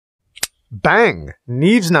Bang!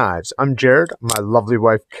 Neeves knives. I'm Jared. My lovely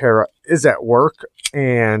wife Kara is at work,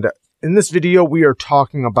 and in this video we are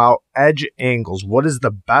talking about edge angles. What is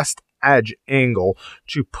the best edge angle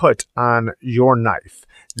to put on your knife?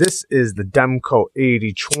 This is the Demco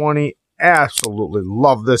 8020. Absolutely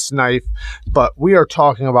love this knife, but we are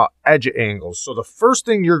talking about edge angles. So the first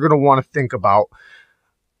thing you're going to want to think about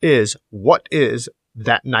is, what is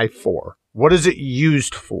that knife for? What is it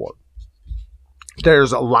used for?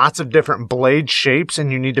 There's lots of different blade shapes,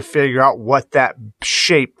 and you need to figure out what that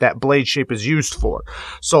blade shape is used for.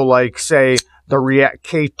 So like, say, the Ruike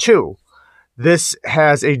K2. This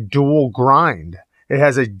has a dual grind. It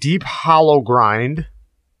has a deep hollow grind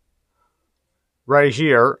right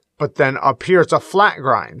here, but then up here it's a flat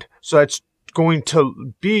grind. So it's going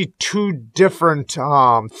to be two different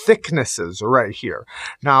thicknesses right here.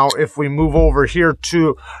 Now, if we move over here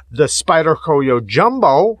to the Spyderco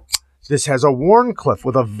Yojimbo, this has a Wharncliffe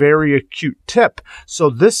with a very acute tip. So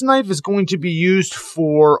this knife is going to be used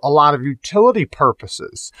for a lot of utility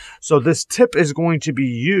purposes. So this tip is going to be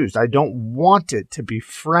used. I don't want it to be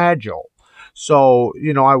fragile. So,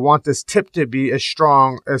 you know, I want this tip to be as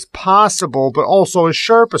strong as possible, but also as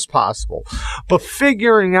sharp as possible. But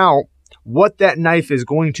figuring out what that knife is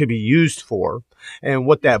going to be used for and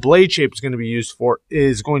what that blade shape is going to be used for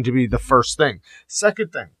is going to be the first thing.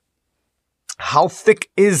 Second thing, how thick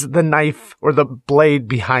is the knife or the blade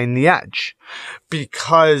behind the edge?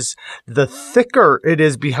 Because the thicker it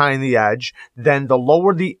is behind the edge, then the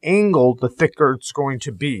lower the angle, the thicker it's going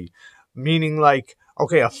to be. Meaning, like,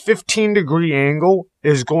 okay, a 15-degree angle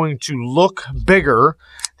is going to look bigger.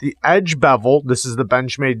 The edge bevel, this is the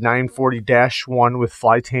Benchmade 940-1 with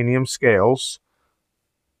Flytanium scales.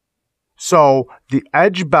 So the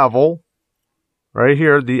edge bevel, right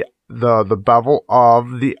here, the bevel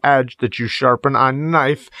of the edge that you sharpen on a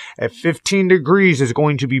knife at 15 degrees is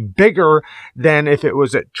going to be bigger than if it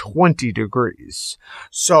was at 20 degrees.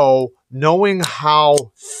 So knowing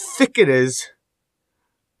how thick it is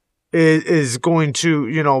going to,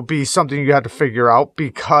 you know, be something you have to figure out,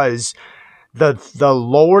 because the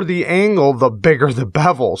lower the angle, the bigger the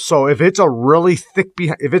bevel. So if it's really thick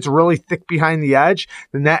behind the edge,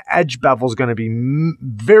 then that edge bevel is going to be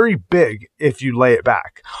very big if you lay it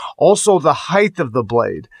back. Also, the height of the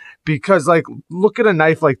blade, because, like, look at a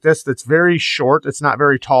knife like this that's very short, it's not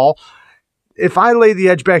very tall. If I lay the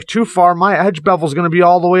edge back too far, my edge bevel is going to be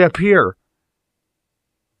all the way up here,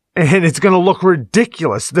 and it's going to look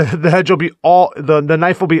ridiculous. The edge will be all, the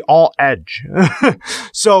knife will be all edge.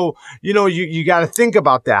 So, you know, you got to think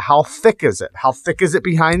about that. How thick is it? How thick is it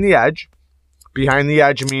behind the edge? Behind the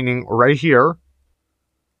edge meaning right here,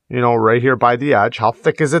 you know, right here by the edge. How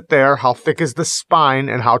thick is it there? How thick is the spine?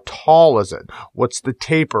 And how tall is it? What's the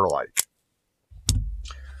taper like?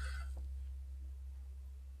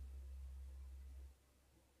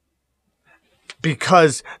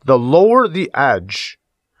 Because the lower the edge,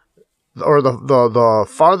 or the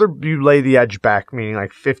farther you lay the edge back, meaning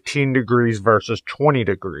like 15 degrees versus 20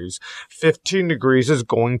 degrees, 15 degrees is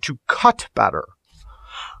going to cut better.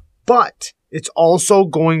 But it's also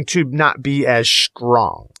going to not be as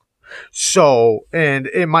strong. So, and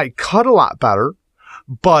it might cut a lot better,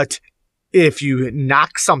 but if you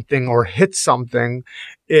knock something or hit something,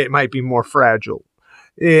 it might be more fragile.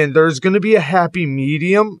 And there's going to be a happy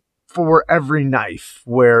medium for every knife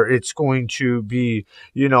where it's going to be,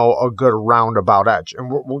 you know, a good roundabout edge. And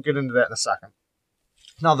we'll get into that in a second.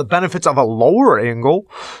 Now, the benefits of a lower angle,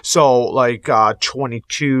 so like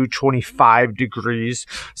 22, 25 degrees,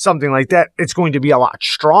 something like that, it's going to be a lot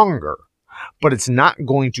stronger, but it's not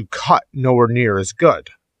going to cut nowhere near as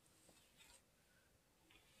good.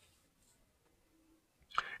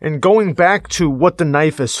 And going back to what the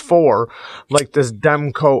knife is for, like this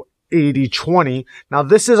Demco 8020. Now,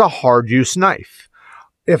 this is a hard use knife.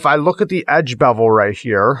 If I look at the edge bevel right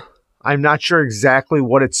here, I'm not sure exactly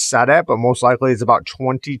what it's set at, but most likely it's about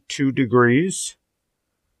 22 degrees.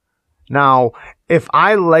 Now, if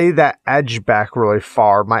I lay that edge back really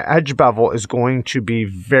far, my edge bevel is going to be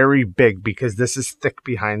very big because this is thick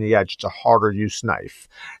behind the edge. It's a harder use knife.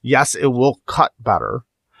 Yes, it will cut better,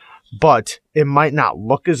 but it might not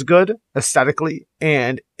look as good aesthetically,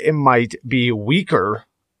 and it might be weaker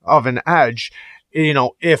of an edge, you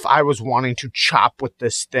know, if I was wanting to chop with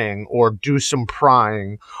this thing or do some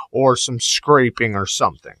prying or some scraping or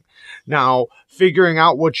something. Now, figuring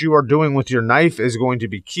out what you are doing with your knife is going to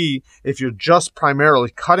be key. If you're just primarily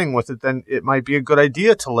cutting with it, then it might be a good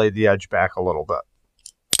idea to lay the edge back a little bit.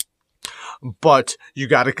 But you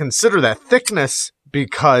got to consider that thickness,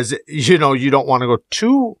 because, you know, you don't want to go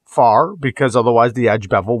too far, because otherwise the edge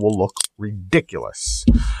bevel will look ridiculous.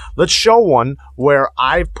 Let's show one where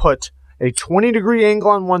I put a 20-degree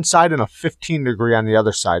angle on one side and a 15-degree on the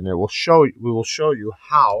other side. And we will show you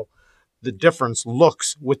how the difference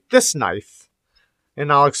looks with this knife.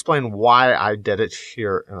 And I'll explain why I did it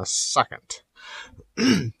here in a second.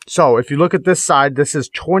 So if you look at this side, this is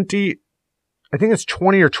 20, I think it's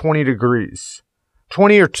 20 or 20 degrees.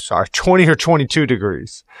 20 or 22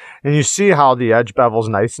 degrees. And you see how the edge bevel's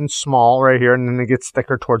nice and small right here, and then it gets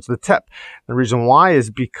thicker towards the tip. The reason why is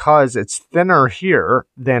because it's thinner here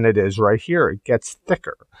than it is right here. It gets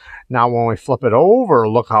thicker. Now when we flip it over,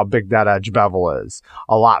 look how big that edge bevel is.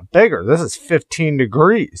 A lot bigger. This is 15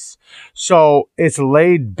 degrees. So it's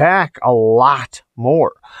laid back a lot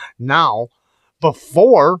more. Now,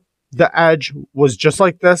 before, the edge was just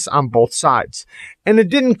like this on both sides. And it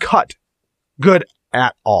didn't cut good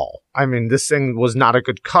at all. I mean, this thing was not a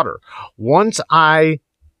good cutter. Once I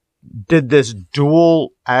did this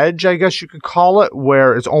dual edge, I guess you could call it,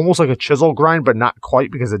 where it's almost like a chisel grind, but not quite,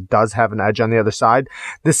 because it does have an edge on the other side.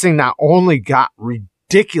 This thing not only got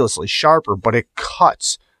ridiculously sharper, but it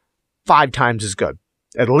cuts 5 times as good,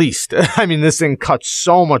 at least. I mean, this thing cuts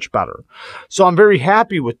so much better. So I'm very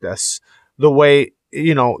happy with this, the way,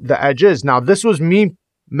 you know, the edge is. Now, this was me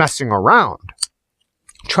messing around,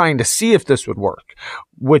 trying to see if this would work,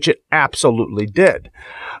 which it absolutely did.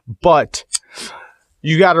 But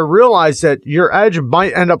you got to realize that your edge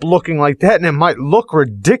might end up looking like that, and it might look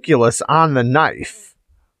ridiculous on the knife.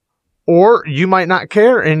 Or you might not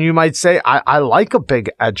care, and you might say, I like a big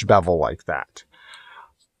edge bevel like that.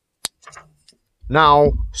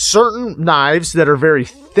 Now, certain knives that are very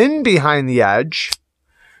thin behind the edge,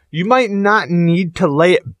 you might not need to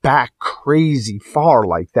lay it back crazy far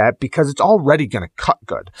like that, because it's already going to cut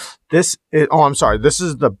good. This is, oh, I'm sorry, this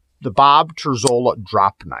is the Bob Terzola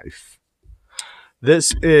drop knife.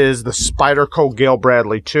 This is the Spyderco Gale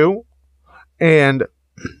Bradley 2. And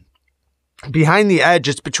behind the edge,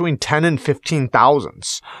 it's between 10 and 15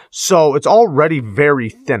 thousandths. So it's already very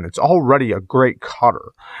thin. It's already a great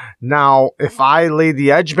cutter. Now, if I lay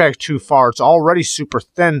the edge back too far, it's already super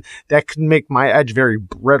thin. That could make my edge very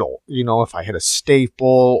brittle. You know, if I hit a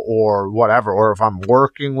staple or whatever, or if I'm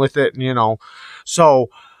working with it, you know.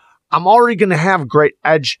 So I'm already going to have great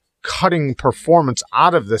edge cutting performance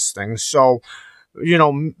out of this thing. So, you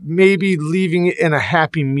know, maybe leaving it in a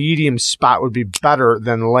happy medium spot would be better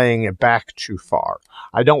than laying it back too far.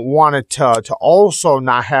 I don't want it to also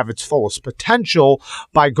not have its fullest potential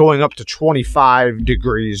by going up to 25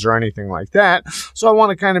 degrees or anything like that. So I want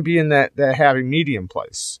to kind of be in that happy medium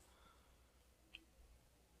place.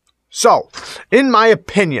 So, in my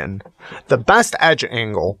opinion, the best edge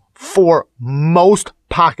angle for most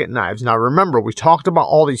pocket knives. Now remember, we talked about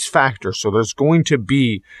all these factors, so there's going to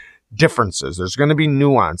be differences. There's going to be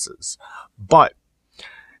nuances. But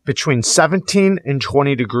between 17 and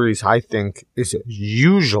 20 degrees, I think, is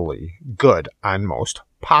usually good on most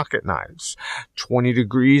pocket knives. 20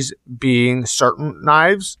 degrees being certain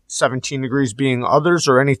knives, 17 degrees being others,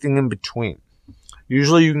 or anything in between.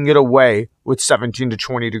 Usually you can get away with 17 to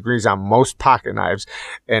 20 degrees on most pocket knives,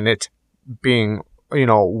 and it being, you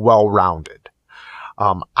know, well-rounded.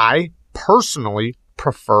 I personally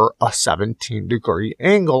prefer a 17-degree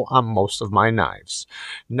angle on most of my knives.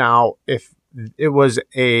 Now, if it was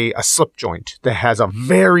a slip joint that has a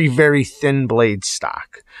very, very thin blade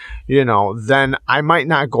stock, you know, then I might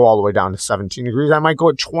not go all the way down to 17 degrees. I might go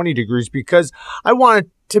at 20 degrees because I want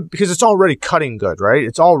it to, because it's already cutting good, right?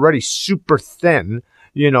 It's already super thin,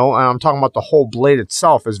 you know, and I'm talking about the whole blade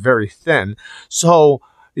itself is very thin. So,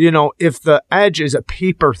 you know, if the edge is a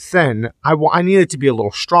paper thin, I need it to be a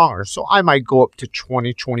little stronger. So I might go up to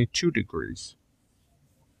 20, 22 degrees.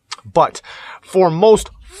 But for most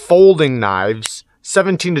folding knives,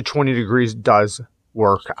 17 to 20 degrees does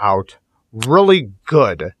work out really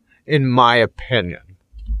good, in my opinion.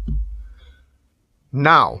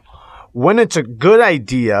 Now, when it's a good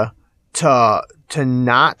idea to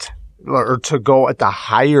not, or to go at the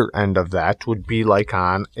higher end of that, would be like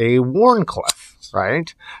on a Wharncliffe.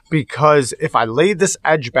 Right? Because if I lay this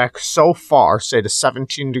edge back so far, say to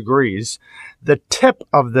 17 degrees, the tip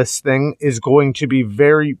of this thing is going to be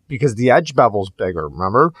very, because the edge bevel's bigger,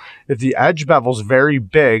 remember? If the edge bevel's very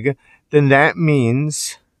big, then that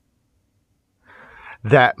means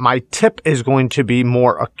that my tip is going to be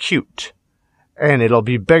more acute, and it'll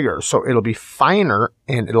be bigger. So it'll be finer,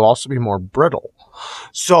 and it'll also be more brittle.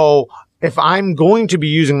 So if I'm going to be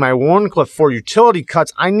using my Wharncliffe for utility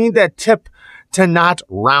cuts, I need that tip to not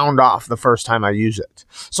round off the first time I use it.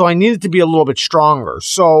 So I need it to be a little bit stronger.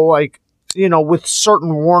 So, like, you know, with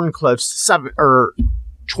certain Wharncliffes, 7 or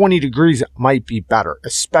 20 degrees might be better,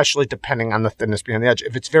 especially depending on the thinness behind the edge.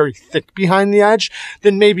 If it's very thick behind the edge,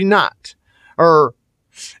 then maybe not. Or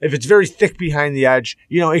If it's very thick behind the edge,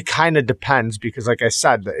 you know, it kind of depends because like I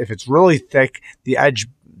said, if it's really thick, the edge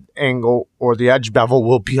angle or the edge bevel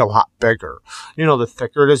will be a lot bigger. You know, the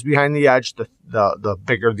thicker it is behind the edge, the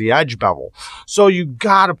bigger the edge bevel. So you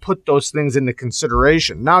got to put those things into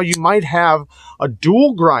consideration. Now you might have a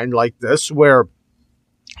dual grind like this where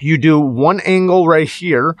you do one angle right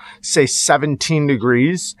here, say 17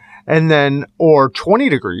 degrees, and then, or 20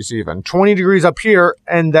 degrees even, 20 degrees up here,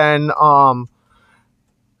 and then,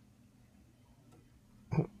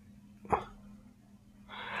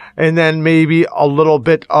 maybe a little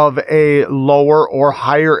bit of a lower or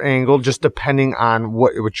higher angle, just depending on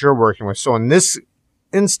what you're working with. So in this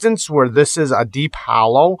instance, where this is a deep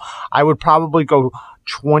hollow, I would probably go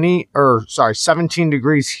 17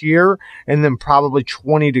 degrees here, and then probably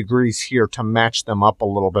 20 degrees here to match them up a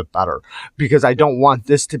little bit better, because I don't want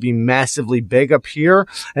this to be massively big up here,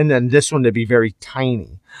 and then this one to be very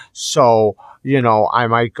tiny. So, you know, I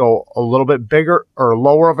might go a little bit bigger or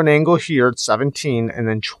lower of an angle here at 17 and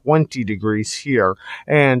then 20 degrees here.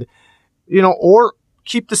 And, you know, or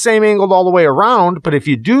keep the same angle all the way around. But if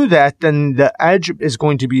you do that, then the edge is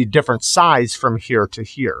going to be a different size from here to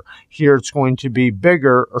here. Here it's going to be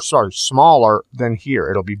bigger, or sorry, smaller than here.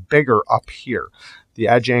 It'll be bigger up here. The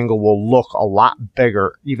edge angle will look a lot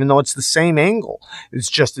bigger, even though it's the same angle. It's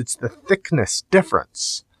just, it's the thickness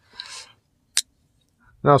difference.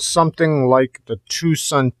 Now, something like the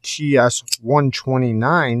Twosun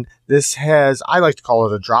TS129, this has, I like to call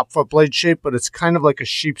it a drop foot blade shape, but it's kind of like a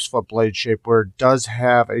sheep's foot blade shape where it does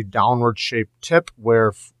have a downward shaped tip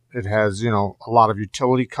where it has, you know, a lot of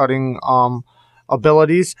utility cutting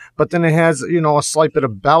abilities, but then it has, you know, a slight bit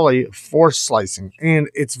of belly for slicing, and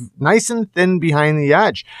it's nice and thin behind the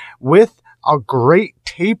edge with a great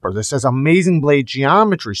taper. This has amazing blade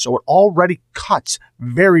geometry, so it already cuts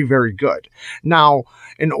very, very good. Now,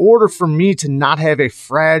 in order for me to not have a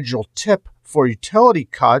fragile tip for utility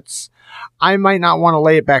cuts, I might not want to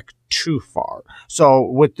lay it back too far. So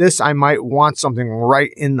with this, I might want something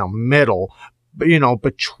right in the middle, but you know,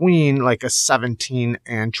 between like a 17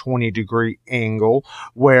 and 20 degree angle,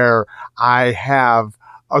 where I have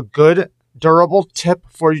a good durable tip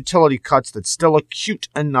for utility cuts that's still acute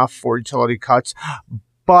enough for utility cuts,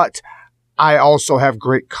 but I also have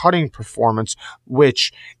great cutting performance,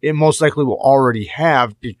 which it most likely will already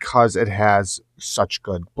have because it has such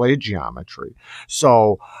good blade geometry.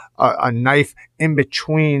 So a knife in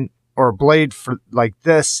between, or a blade for like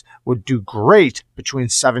this, would do great between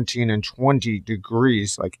 17 and 20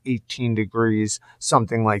 degrees, like 18 degrees,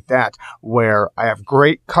 something like that, where I have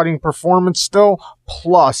great cutting performance still,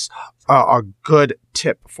 plus a good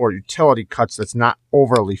tip for utility cuts that's not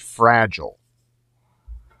overly fragile.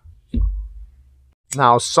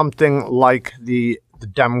 Now, something like the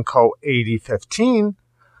Demco 8015,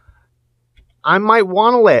 I might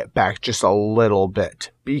want to lay it back just a little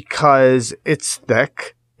bit because it's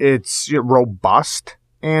thick, it's robust,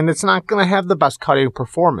 and it's not going to have the best cutting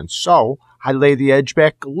performance. So I lay the edge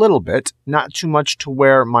back a little bit, not too much to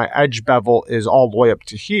where my edge bevel is all the way up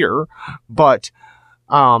to here, but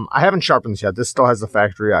I haven't sharpened this yet. This still has the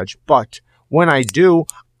factory edge, but when I do,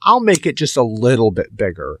 I'll make it just a little bit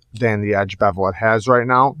bigger than the edge bevel it has right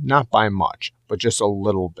now. Not by much, but just a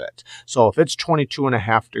little bit. So if it's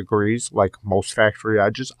 22.5 degrees, like most factory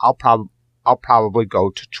edges, I'll probably go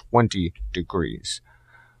to 20 degrees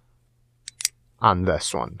on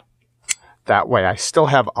this one. That way I still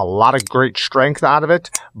have a lot of great strength out of it,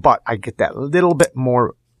 but I get that little bit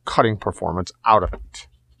more cutting performance out of it.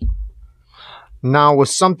 Now, with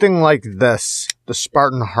something like this, the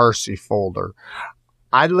Spartan Hersey folder,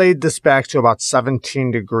 I laid this back to about 17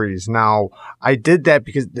 degrees. Now, I did that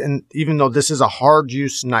because, and even though this is a hard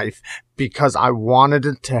use knife, because I wanted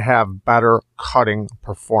it to have better cutting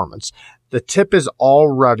performance. The tip is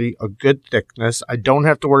already a good thickness. I don't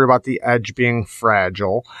have to worry about the edge being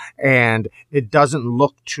fragile, and it doesn't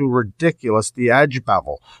look too ridiculous, the edge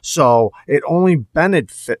bevel. So it only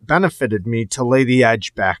benefited me to lay the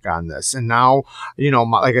edge back on this. And now, you know,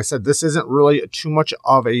 like I said, this isn't really too much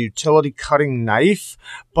of a utility cutting knife,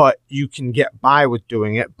 but you can get by with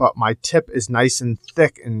doing it. But my tip is nice and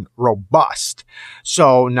thick and robust.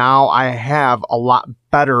 So now I have a lot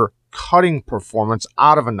better cutting performance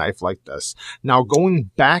out of a knife like this. Now, going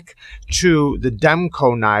back to the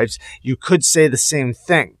Demco knives, you could say the same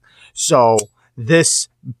thing. So this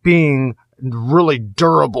being really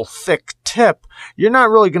durable, thick tip, you're not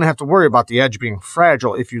really going to have to worry about the edge being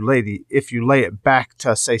fragile if you lay it back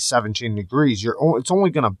to, say, 17 degrees. It's only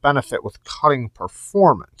going to benefit with cutting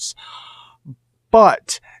performance.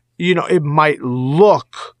 But, you know, it might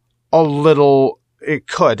look a little, it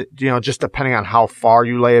could, you know, just depending on how far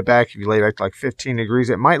you lay it back. If you lay it back to like 15 degrees,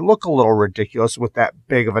 it might look a little ridiculous with that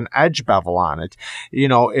big of an edge bevel on it. You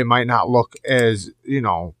know, it might not look as, you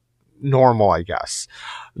know, normal, I guess.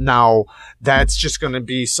 Now, that's just going to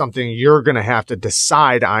be something you're going to have to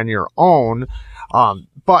decide on your own.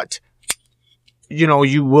 But you know,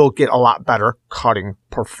 you will get a lot better cutting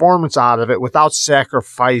performance out of it without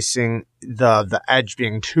sacrificing the edge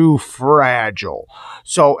being too fragile.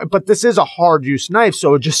 So, but this is a hard use knife,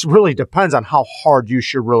 so it just really depends on how hard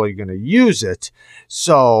use you're really going to use it.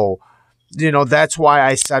 So, you know, that's why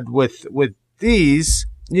I said with these,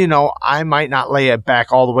 you know, I might not lay it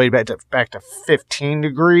back all the way back to 15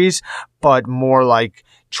 degrees, but more like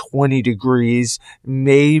 20 degrees,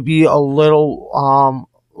 maybe a little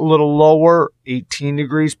lower, 18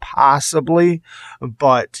 degrees possibly.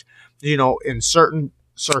 But, you know, in certain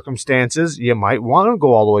circumstances, you might want to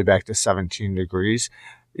go all the way back to 17 degrees,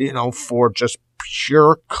 you know, for just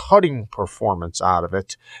pure cutting performance out of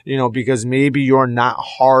it, you know, because maybe you're not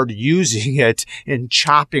hard using it and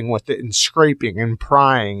chopping with it and scraping and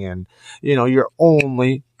prying, and, you know, you're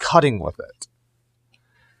only cutting with it.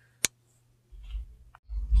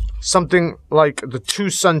 Something like the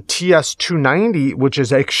Twosun TS290, which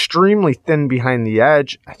is extremely thin behind the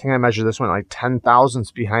edge. I think I measured this one like 10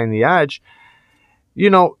 thousandths behind the edge. You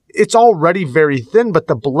know, it's already very thin, but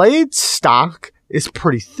the blade stock is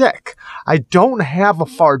pretty thick. I don't have a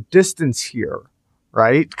far distance here,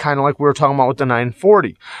 right? Kind of like we were talking about with the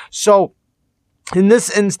 940. So in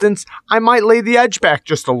this instance, I might lay the edge back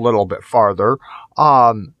just a little bit farther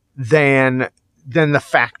than the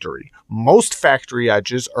factory. Most factory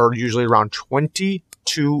edges are usually around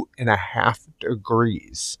 22.5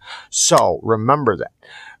 degrees. So remember that.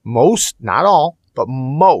 Most, not all, but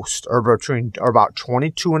most are about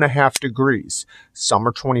 22.5 degrees. Some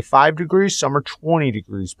are 25 degrees, some are 20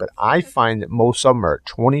 degrees, but I find that most of them are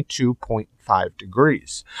at 22.5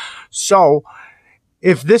 degrees. So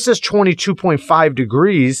if this is 22.5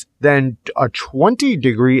 degrees, then a 20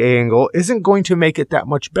 degree angle isn't going to make it that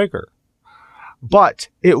much bigger, but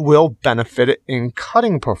it will benefit it in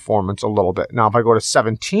cutting performance a little bit. Now, if I go to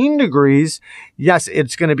 17 degrees, yes,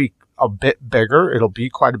 it's going to be a bit bigger. It'll be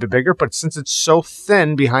quite a bit bigger, but since it's so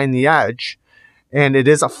thin behind the edge, and it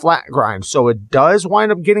is a flat grind, so it does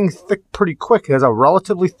wind up getting thick pretty quick. It has a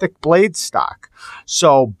relatively thick blade stock.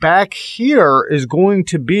 So back here is going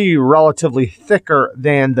to be relatively thicker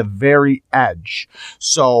than the very edge.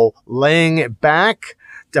 So laying it back,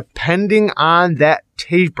 depending on that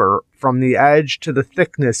taper from the edge to the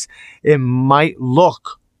thickness, it might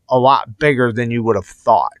look a lot bigger than you would have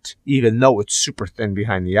thought, even though it's super thin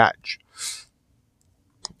behind the edge.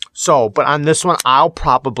 So, but on this one, I'll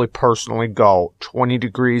probably personally go 20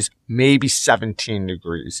 degrees, maybe 17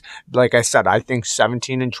 degrees. Like I said, I think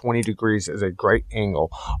 17 and 20 degrees is a great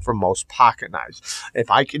angle for most pocket knives.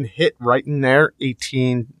 If I can hit right in there,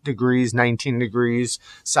 18 degrees, 19 degrees,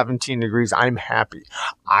 17 degrees, I'm happy.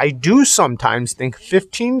 I do sometimes think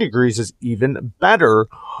 15 degrees is even better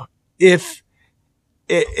if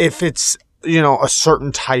it's, you know, a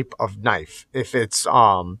certain type of knife. If it's,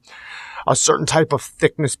 a certain type of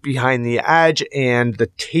thickness behind the edge and the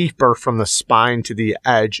taper from the spine to the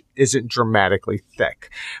edge isn't dramatically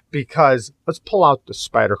thick. Because let's pull out the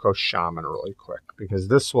Spyderco Shaman really quick, because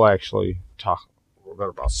this will actually talk a little bit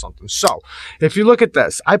about something. So if you look at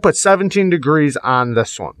this, I put 17 degrees on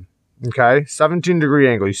this one. Okay, 17 degree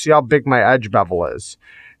angle. You see how big my edge bevel is?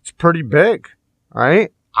 It's pretty big,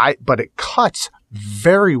 right? But it cuts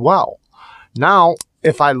very well. Now,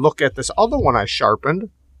 if I look at this other one I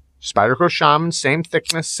sharpened, Spyderco Shaman, same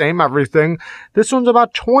thickness, same everything. This one's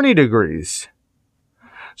about 20 degrees.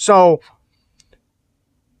 So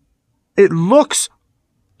it looks,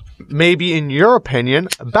 maybe in your opinion,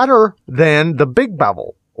 better than the big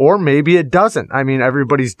bevel. Or maybe it doesn't. I mean,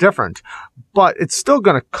 everybody's different. But it's still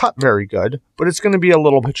going to cut very good, but it's going to be a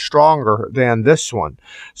little bit stronger than this one.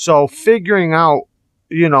 So figuring out,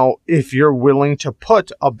 you know, if you're willing to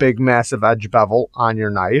put a big, massive edge bevel on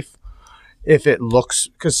your knife, if it looks,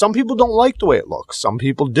 because some people don't like the way it looks. Some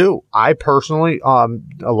people do. I personally,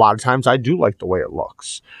 a lot of times I do like the way it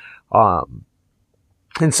looks. And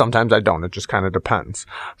sometimes I don't. It just kind of depends.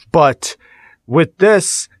 But with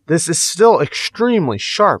this is still extremely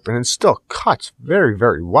sharp and it still cuts very,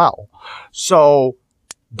 very well. So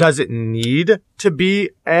does it need to be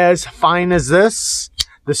as fine as this?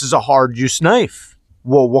 This is a hard use knife.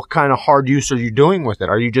 Well, what kind of hard use are you doing with it?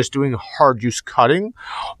 Are you just doing hard use cutting,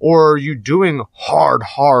 or are you doing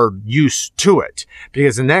hard use to it?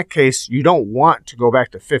 Because in that case, you don't want to go back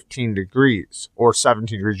to 15 degrees or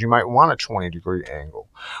 17 degrees. You might want a 20-degree angle.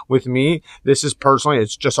 With me, this is personally,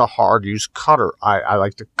 it's just a hard use cutter. I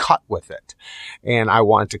like to cut with it, and I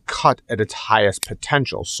want to cut at its highest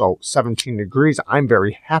potential. So 17 degrees, I'm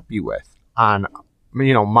very happy with on,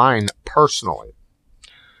 mine personally.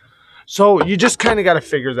 So you just kind of got to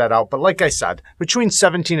figure that out. But like I said, between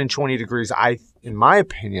 17 and 20 degrees, in my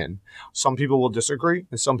opinion, some people will disagree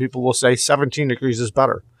and some people will say 17 degrees is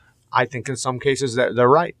better. I think in some cases that they're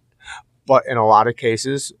right. But in a lot of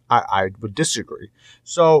cases, I would disagree.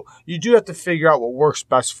 So you do have to figure out what works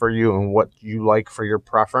best for you and what you like for your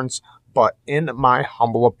preference. But in my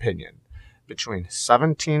humble opinion, between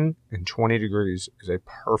 17 and 20 degrees is a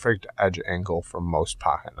perfect edge angle for most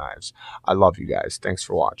pocket knives. I love you guys. Thanks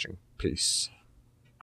for watching. Peace.